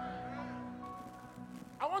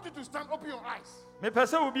 I want you to stand, open your eyes, and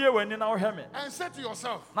say to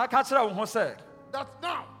yourself that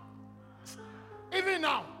now, even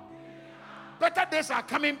now, better days are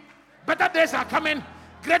coming, greater things are coming,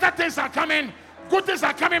 good things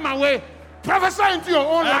are coming my way. Prophesy into your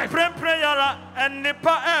own life. Can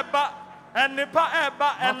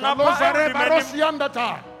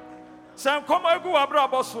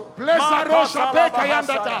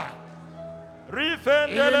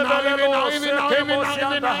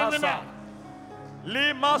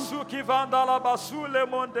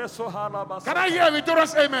I hear a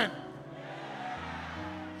victorious amen?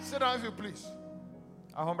 Sit down if you please.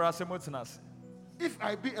 If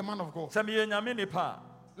I be a man of God,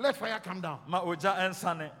 let fire come down.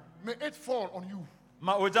 May it fall on you.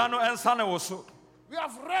 Ma ojano ensane woso. We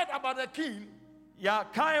have read about the king. Ya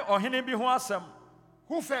kai ohene bi ho asem.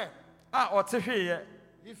 Who fell? Otehweye.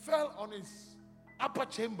 He fell on his upper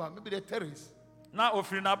chamber, maybe the terrace. Na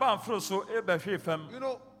ofiri na ba mfro so e be hwe fam. You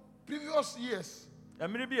know, previous years.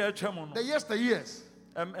 Emre bi atwa mu no. The years.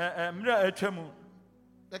 Emre atwa mu.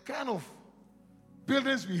 The kind of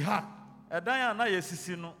buildings we had. Edan na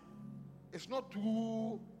yesisi no. It's not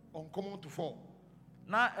too uncommon to fall.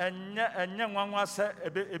 Na enye nwanwa se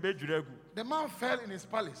ebe dwuragu. The man fell in his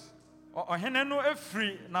palace. Ohene no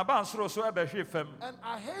efiri na ba nsoro so e be hwe fam. And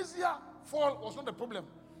Ahaziah fall was not the problem,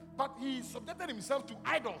 but he subjected himself to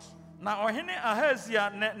idols. Na ohene Ahaziah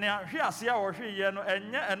ne ahwe ase a wo hwe ye no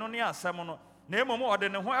enye eno ne asem no. Na emom ode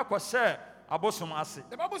ne ho ekose abosom ase.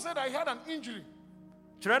 The Bible said that he had an injury.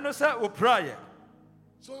 Kire no se opraye.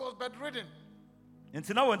 So he was bedridden. I'm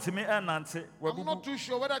not too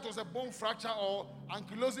sure whether it was a bone fracture or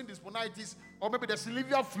ankylosing spondylitis or maybe the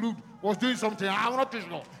synovial fluid was doing something. I'm not too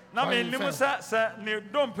sure. Maybe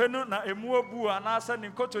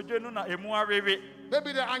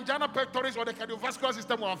the angina pectoris or the cardiovascular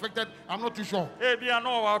system were affected. I'm not too sure.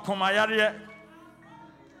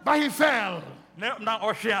 But he fell.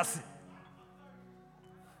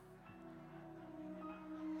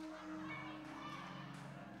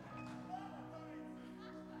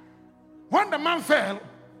 When the man fell,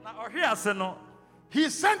 he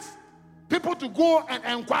sent people to go and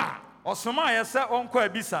inquire.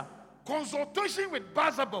 Consultation with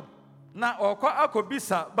Beelzebub.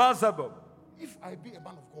 If I be a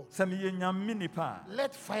man of God,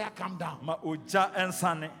 let fire come down.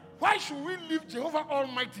 Why should we leave Jehovah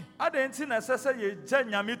Almighty and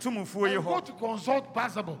go to consult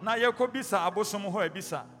Beelzebub?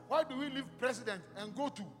 Why do we leave president and go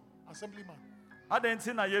to assemblyman? Okay,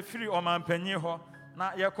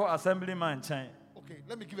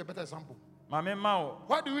 let me give a better example.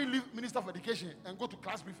 Why do we leave Minister of Education and go to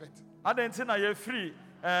class prefect?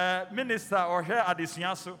 Minister or here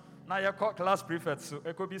adisiaso na yeko class prefect so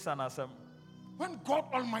ekobisa. When God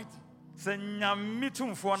Almighty, some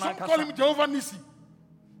call him Jehovah Nissi,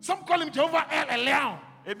 some call him Jehovah El Elyon,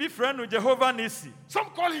 ebi friend Jehovah Nissi, some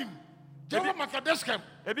call him Jehovah Makadeshkem,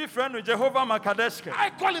 ebi friend Jehovah Makadeshkem.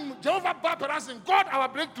 I call him Jehovah Barperasin, God our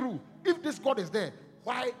breakthrough. If this God is there,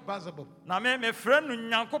 why Beelzebub? Na me friend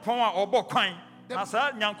Nyankopon a obo kwan. Na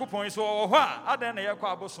sa Nyankopon is o ho a aden na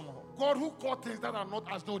yekọ abosom ho. God who called things that are not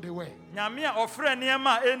as though they were. Nyame a ofre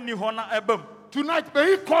niema enni ho na ebam. Tonight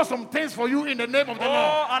may he call some things for you in the name of the Lord.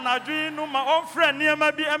 Oh, anadwi no ma ofre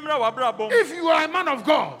niema bi emra wabrabom. If you are a man of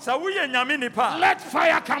God, sa wo ye nyame nipa, let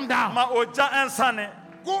fire come down. Ma oja ensane.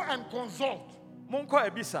 Go and consult. Monko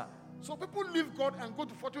ebisa. So people leave God and go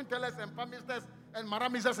to fortune tellers and palmisters and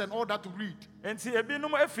maramisers and all that to read. Enti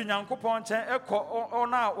ebinom efi Nyankopon chen ekọ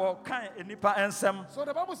ona wo kan enipa ensem. So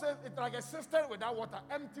the Bible says it's like a cistern without water,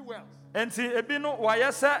 empty wells. Enti ebino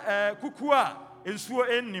wayɛ sɛ kuku a nsuo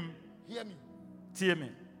ennim. Hear me. Tie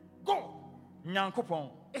me. God. Nyankopon.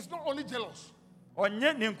 It's not only jealous.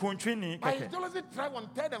 Onye ne nkuntwi but his jealousy thrive on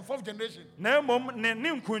third and fourth generation. Na emom ne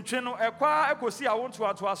nkuntwi no ekwa ekosi awo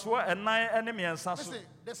ntoatoaso enan ene miensa so. Listen,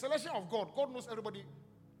 the selection of God knows everybody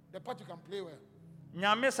the part you can play well.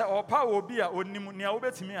 Nyame sɛ opa obi a onim nea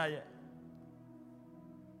wobetimi aye.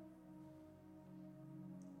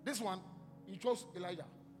 This one he chose Elijah.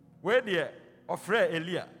 We there ofre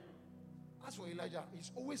Elia. As for Elijah,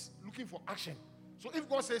 he's always looking for action. So if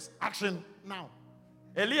God says action now,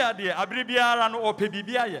 Elia de abribiara no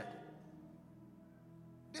opebibia ye.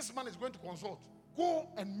 This man is going to consult. Go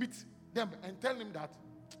and meet them and tell him that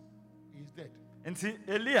he is dead. Enti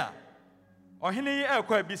Elia ohene yi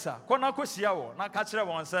ekọ abisa kona kosia wo na ka kire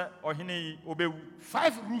won se ohene yi obewu.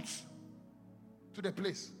 5 routes to the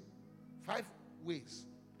place. 5 ways.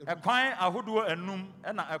 Ekwan ahodo enum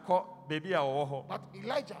e na ekọ bebi a wo ho. But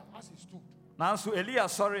Elijah as he stood, nanso Elia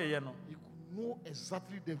sorry ye no, he could know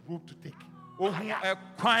exactly the road to take.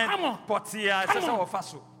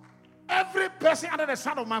 Every person under the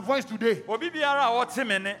sound of my voice today,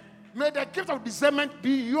 may the gift of discernment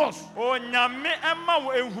be yours. May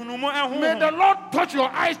the Lord touch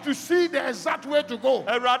your eyes to see the exact way to go.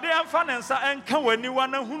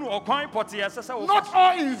 Not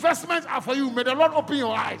all investments are for you. May the Lord open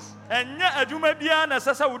your eyes.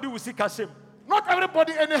 Not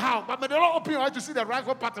everybody anyhow, but may the Lord open your eyes to see the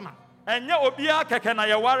rightful partner. The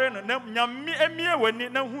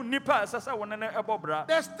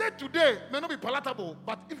state today may not be palatable,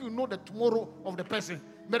 but if you know the tomorrow of the person,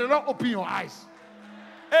 may the Lord open your eyes.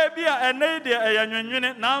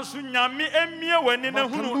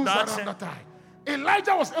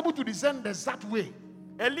 Elijah was able to discern the exact way.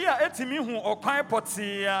 Elia etimi hu okwan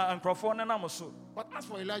potia nkrofo ne nam so. But as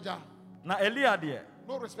for Elijah, na Elia de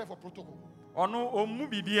no respect for protocol. Ono omu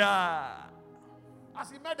bibia.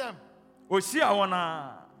 As he met them, Osia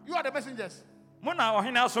wona. You are the messengers. Mo na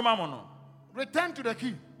ohene asoma mo no. Return to the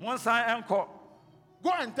king. Mo san enko.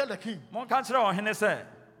 Go and tell the king. Mo kan kire ohene say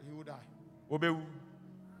He will die. Obewu.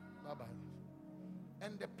 Bye bye.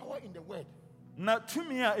 And the power in the word. Na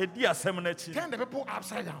tumi a edi asem na chi. Turn the people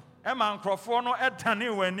upside down. Ema nkrofo no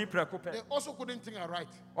edane wani preko pe. They also couldn't think right.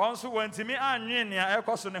 Onso wantimi anwe nea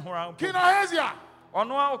ekoso ne hora. King Ahazia.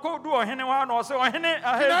 Ono akodu ohene wa na o se ohene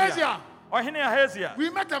Ahazia. Ohene Ahazia. We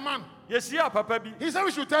met a man. Yesia papa bi. He said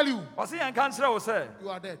we should tell you. O se yan kan kire wo say you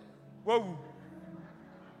are dead. Wawu.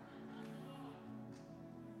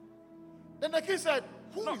 Then the king said,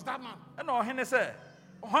 who is that man? And ohene say,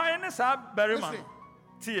 ohene sa berima.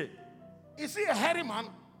 Tie. Is he a hairy man?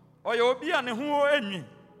 Or you be an who enyi.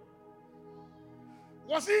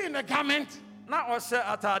 Was he in a garment? Na o se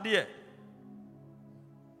atade.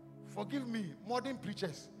 Forgive me, modern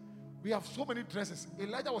preachers. We have so many dresses.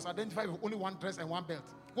 Elijah was identified with only one dress and one belt.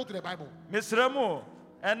 Go to the Bible. Misremo.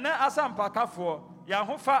 And na asampakafo ya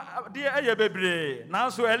hofa de eye bebre.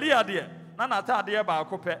 Nanso Elia de na natade ba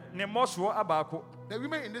akopɛ ne moso abako. The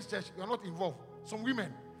women in this church, you are not involved. Some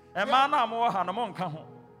women. E ma na mo ha na mo nka ho.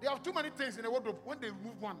 They have too many things in the wardrobe. When they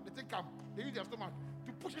move one, they think they use their stomach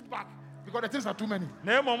to push it back because the things are too many.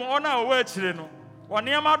 Na emom ona o wa chire no.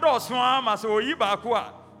 Wone ma dɔso ama se oyi baako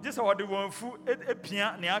a, je se wode wonfu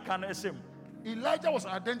epia ne aka no esem. Elijah was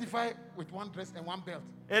identified with one dress and one belt.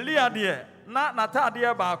 Elia de na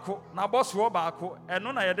natade baako, na boso baako,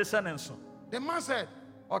 eno na yede se ne nso. The man said,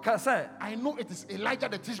 Oka say, I know it is Elijah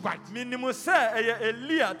the Tishbite. Minimu se eye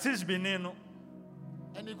Elia Tishbini no.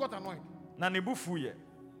 And he got annoyed. Na ne bufu ye.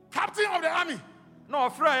 Captain of the army. No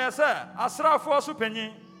afra ye say, asrafo so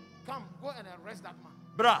panyin. Come, go and arrest that man.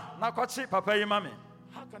 Bra, na kwachi papa yi mame.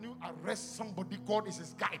 How can you arrest somebody God is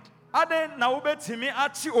his guide? Ade na wobetimi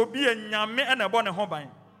achi obi enyame e na ebo ne ho ban.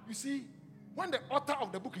 You see, when the author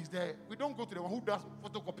of the book is there, we don't go to the one who does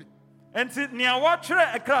photocopy. Enti nia wo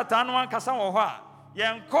twere ekrata no ankasa wo ho a,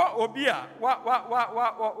 yenko obi a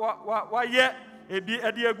wa ye ebi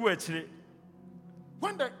ade agu akire.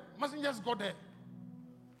 When the messengers got there,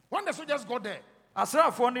 when the soldiers got there,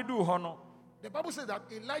 asrafo ne du ho no. The Bible says that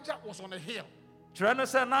Elijah was on a hill. Twere no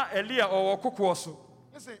se na Elia owo kokko so.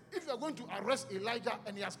 Listen, if you are going to arrest Elijah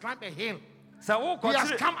and he has climbed a hill, he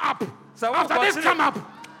has come up. After this come up,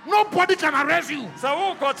 nobody can arrest you.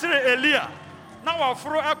 So who Elia? Now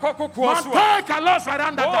afro ekoko so.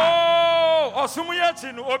 Oh,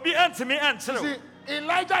 osumuye no obi entimi enchire. See,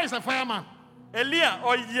 Elijah is a fireman. Elia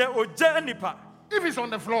oye oje nipa. If he's on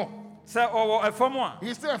the floor, say owo efom a,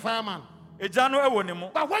 he's still a fireman. Eja no ewo ni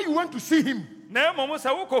mo. But when you want to see him, na emomo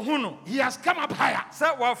say wo ko hu no, he has come up higher. Say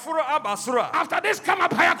wafuro abasoro. After this come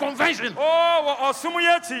up higher convention, oh,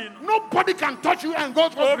 osumuye nobody can touch you and go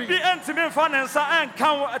to free. Obi entimi fa ne nsa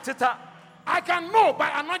enka atita. I can know by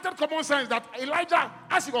anointed common sense that Elijah,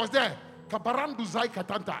 as he was there, kabarandu zai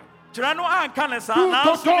katanta. Tirano anka ne sa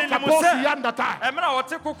na so ni mu se. Emra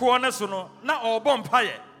wote kokko ne so no na obom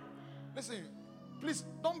paye. Listen, please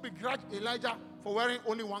don't begrudge Elijah for wearing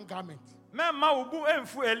only one garment. You are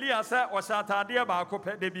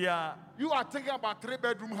thinking about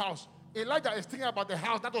 3-bedroom house. Elijah is thinking about the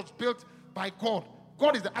house that was built by God.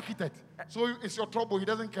 God is the architect. So it's your trouble. He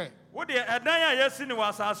doesn't care. You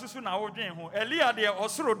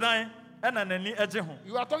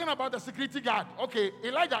are talking about the security guard. Okay,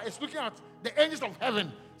 Elijah is looking at the angels of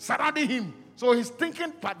heaven surrounding him. So his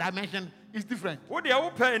thinking per dimension is different.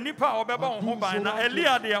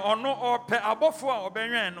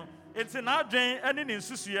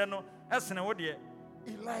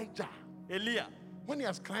 Elijah, Elia, when he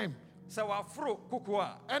has climbed,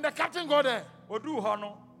 and the captain go there,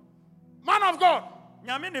 man of God,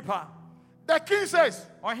 the king says,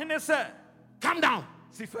 come down.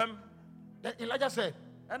 Then Elijah said,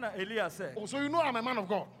 oh, so you know I'm a man of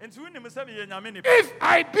God. If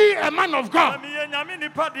I be a man of God,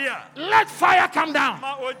 let fire come down.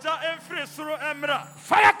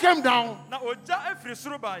 Fire came down,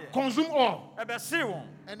 consume all. And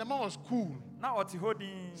the man was cool,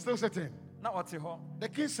 still sitting. The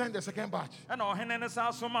king sent the second batch. As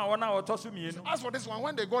for this one,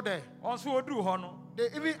 when they go there, they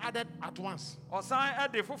even added at once.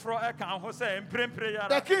 The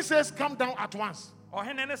king says, come down at once.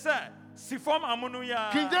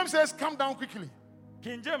 King James says, come down quickly.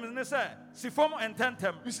 King James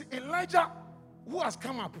You see, Elijah, who has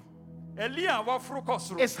come up,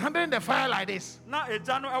 is handling the fire like this,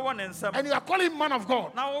 and you are calling man of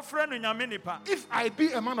God. If I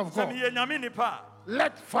be a man of God,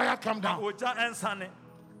 let fire come down.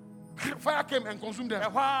 Fire came and consumed them. The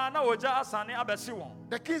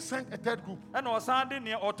king sent a third group.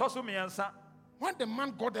 When the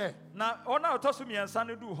man got there,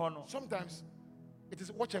 sometimes it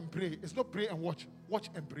is watch and pray. It's not pray and watch. Watch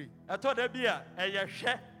and pray.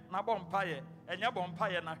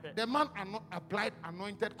 The man applied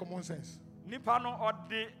anointed common sense.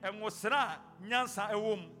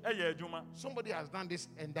 Somebody has done this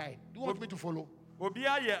and died. Do you want me to follow? Then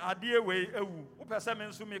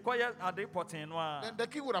the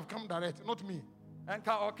king would have come direct, not me.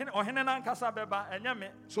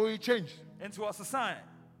 So he changed.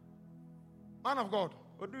 Man of God,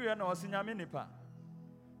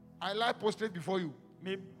 I lie prostrate before you.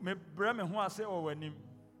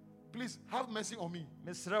 Please have mercy on me.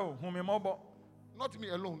 Not me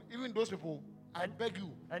alone. Even those people, I beg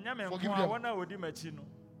you, forgive them.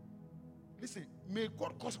 Listen, may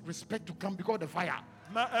God cause respect to come because of the fire.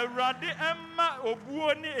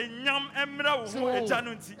 So,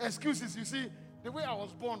 excuses, you see, the way I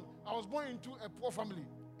was born into a poor family.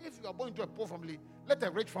 If you are born into a poor family, let a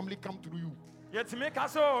rich family come through you.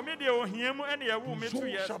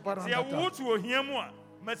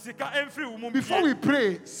 Before we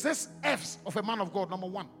pray, 6 F's of a man of God. Number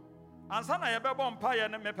 1.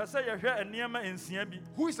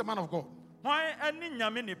 Who is the man of God?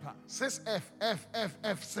 6 F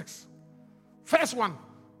 6. First one,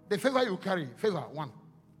 the favor you carry. Favor 1.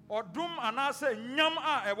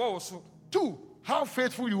 2, how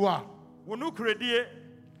faithful you are.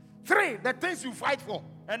 3, the things you fight for.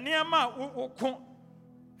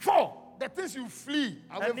 4, the things you flee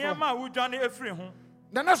away from.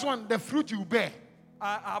 The next one, the fruit you bear.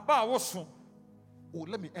 Oh,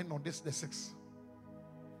 let me end on this, the 6.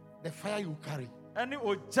 The fire you carry.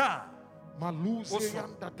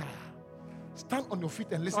 Stand on your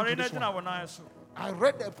feet and listen to this one. I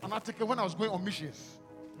read an article when I was going on missions.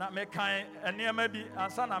 And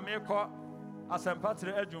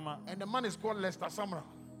the man is called Lester Samra.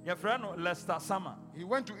 He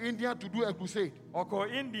went to India to do a crusade.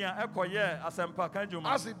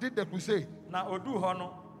 As he did the crusade,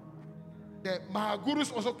 the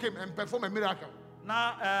Mahagurus also came and performed a miracle.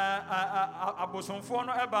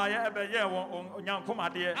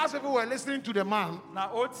 As people were listening to the man,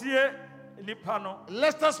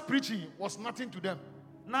 Lester's preaching was nothing to them.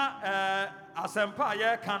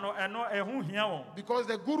 Because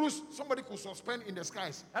the gurus, somebody could suspend in the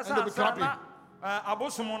skies and they'll be clapping.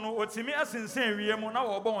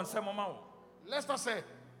 Lester said,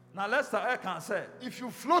 if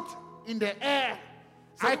you float in the air,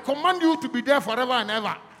 I command you to be there forever and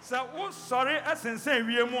ever. So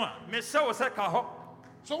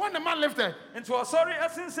when the man lifted,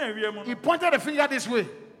 he pointed the finger this way.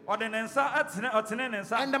 And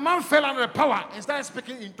the man fell under the power and started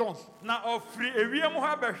speaking in tongues.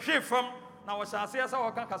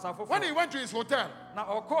 When he went to his hotel,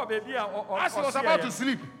 as he was about to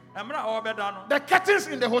sleep, the curtains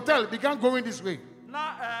in the hotel began going this way.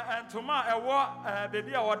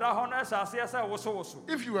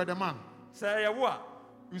 If you were the man,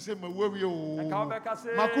 you say,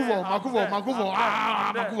 Makuvo.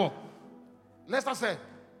 Lester said,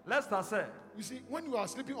 you see, when you are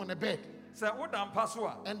sleeping on a bed,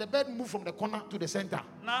 and the bed moved from the corner to the center,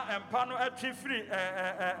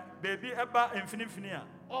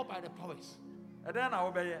 all by the powers.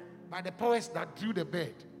 By the powers that drew the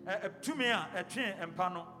bed.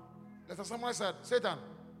 Lester someone said, Satan,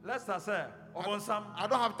 Lester said, I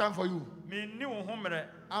don't have time for you.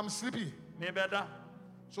 I'm sleepy.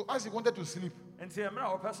 So as he wanted to sleep, he said,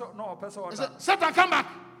 Satan, come back.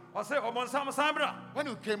 When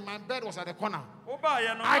you came, my bed was at the corner.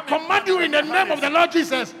 I command you in the name of the Lord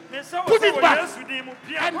Jesus, put it back.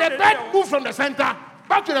 And the bed moved from the center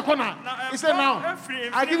back to the corner. He said, now,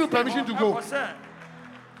 I give you permission to go.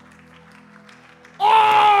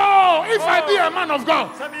 Oh, if I be a man of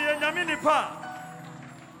God.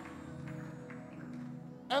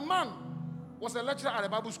 A man was a lecturer at a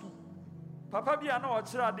Bible school. You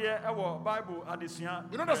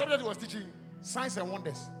know the subject he was teaching? Signs and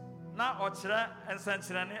wonders.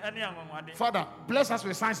 Father, bless us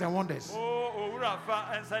with signs and wonders.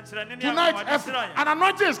 Tonight, an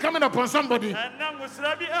anointing is coming upon somebody.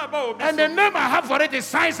 And the name I have for it is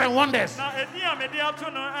signs and wonders. Oh,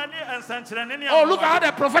 look at how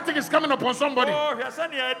the prophetic is coming upon somebody.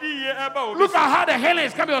 Look at how the healing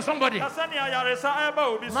is coming on somebody.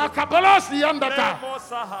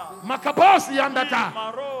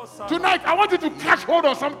 Tonight, I want you to catch hold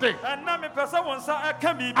of something.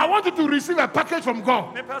 I want you to receive a package from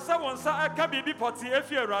God.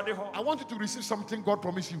 I want you to receive something God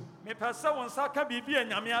promised you.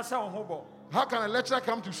 How can a lecturer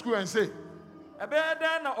come to school and say,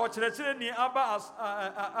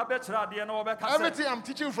 everything I'm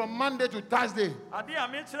teaching from Monday to Thursday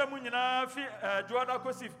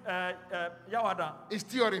is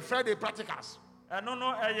theory, Friday practicals.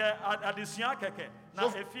 So,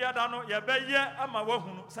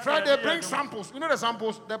 Friday bring samples. You know the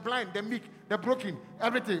samples, the blind, the meek, the broken,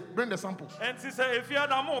 everything. Bring the samples. For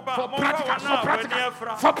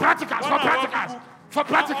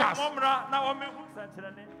practicals.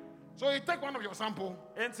 So you take one of your sample.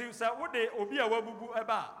 In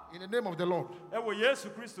the name of the Lord.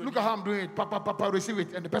 Look at how I'm doing it. Papa, receive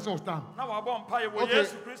it, and the person will stand. Okay.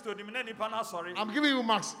 I'm giving you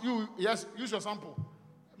marks. Yes, use your sample.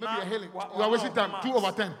 Maybe you're healing. You are wasting time.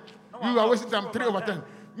 2/10. You are wasting time. 3/10.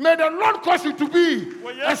 May the Lord cause you to be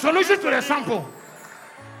a solution to the sample.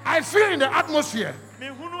 I feel in the atmosphere.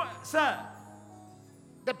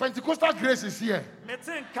 The Pentecostal grace is here.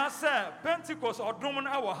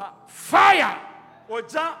 Fire!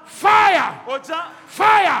 Fire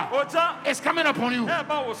is coming upon you.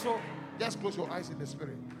 Just close your eyes in the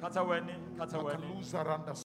spirit.